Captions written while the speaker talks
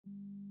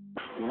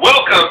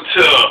Welcome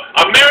to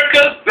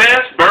America's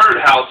Best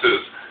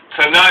Birdhouses.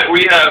 Tonight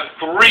we have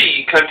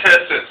 3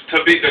 contestants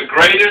to be the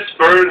greatest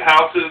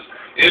birdhouses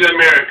in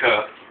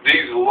America.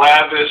 These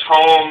lavish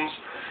homes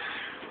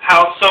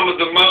house some of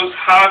the most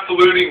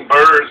highfalutin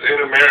birds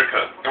in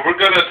America. And we're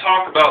going to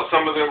talk about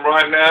some of them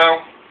right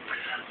now.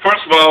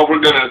 First of all, we're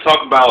going to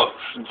talk about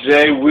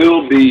Jay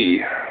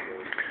Wilby.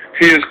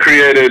 He has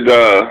created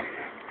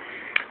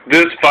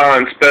this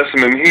fine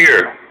specimen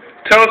here.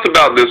 Tell us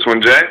about this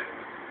one, Jay.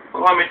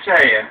 Well, let me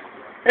tell you,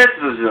 this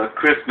is a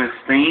Christmas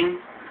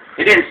theme.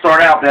 It didn't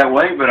start out that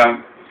way, but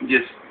I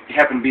just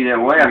happened to be that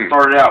way. I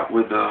started out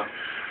with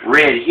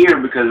red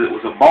here because it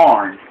was a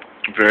barn.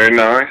 Very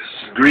nice.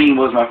 Green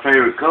was my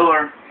favorite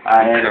color.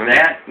 I added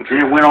that, and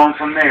then it went on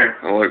from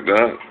there. I like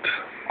that.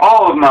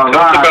 All of my lines.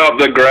 Tell us about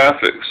the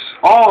graphics.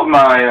 All of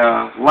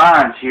my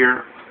lines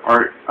here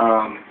are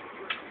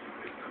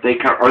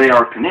they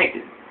are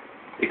connected.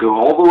 They go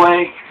all the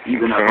way,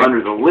 even up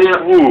under the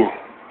lip. Ooh.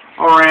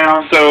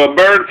 Around. So a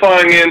bird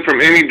flying in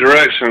from any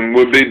direction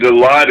would be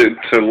delighted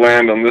to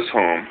land on this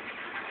home.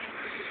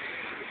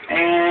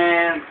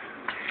 And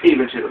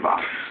even to the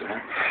bottom. So.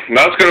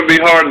 That's going to be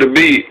hard to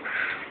beat.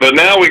 But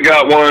now we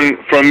got one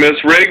from Miss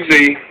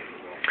Riggsy.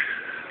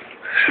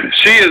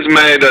 She has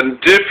made a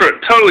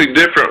totally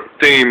different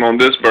theme on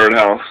this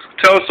birdhouse.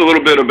 Tell us a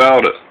little bit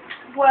about it.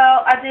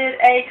 Well, I did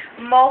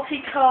a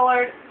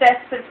multicolored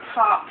festive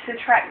top to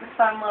attract the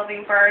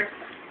fun-loving birds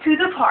to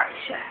the party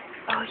shack.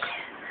 Oh, yeah.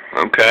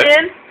 Okay.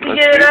 Then you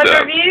get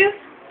another view.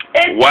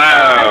 It's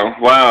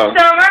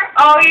summer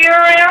all year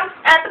round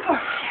at the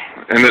park.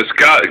 And it's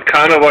got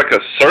kind of like a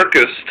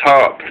circus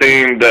top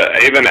theme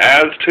that even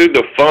adds to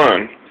the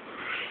fun.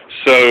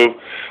 So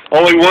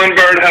only one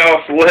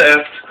birdhouse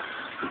left.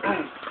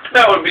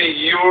 That would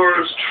be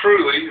yours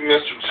truly,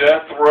 Mr.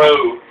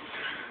 Jethro,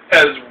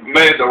 has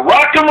made the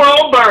rock and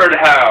roll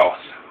birdhouse.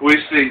 We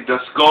see the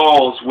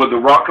skulls with the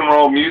rock and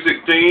roll music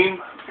theme.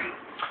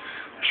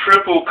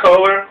 Triple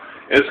color.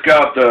 It's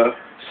got the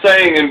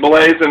saying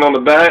emblazoned on the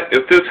back,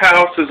 if this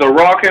house is a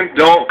rockin',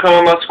 don't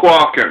come a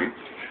squawkin'.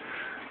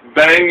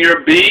 Bang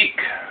your beak,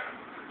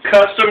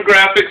 custom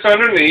graphics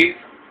underneath,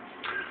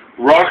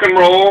 rock and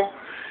roll.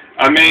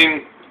 I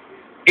mean,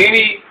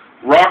 any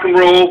rock and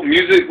roll,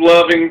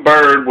 music-loving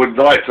bird would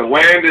like to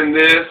land in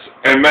this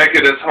and make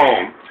it his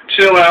home.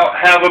 Chill out,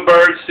 have a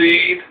bird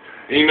seed.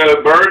 You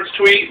know, birds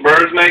tweet,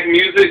 birds make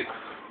music.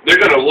 They're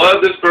going to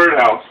love this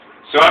birdhouse.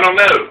 So I don't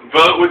know.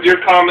 Vote with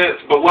your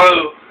comments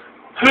below.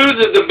 Whose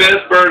is the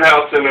best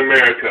birdhouse in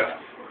America?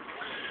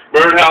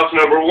 Birdhouse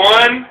number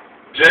 1,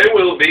 Jay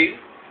Wilby.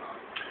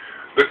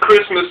 The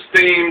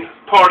Christmas-themed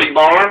party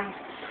barn.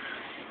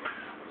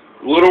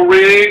 Little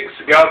Riggs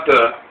got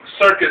the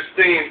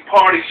circus-themed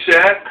party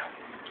shack.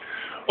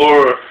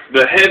 Or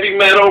the heavy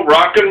metal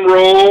rock and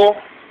roll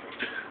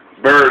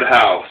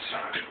birdhouse.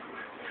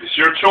 It's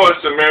your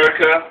choice,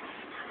 America.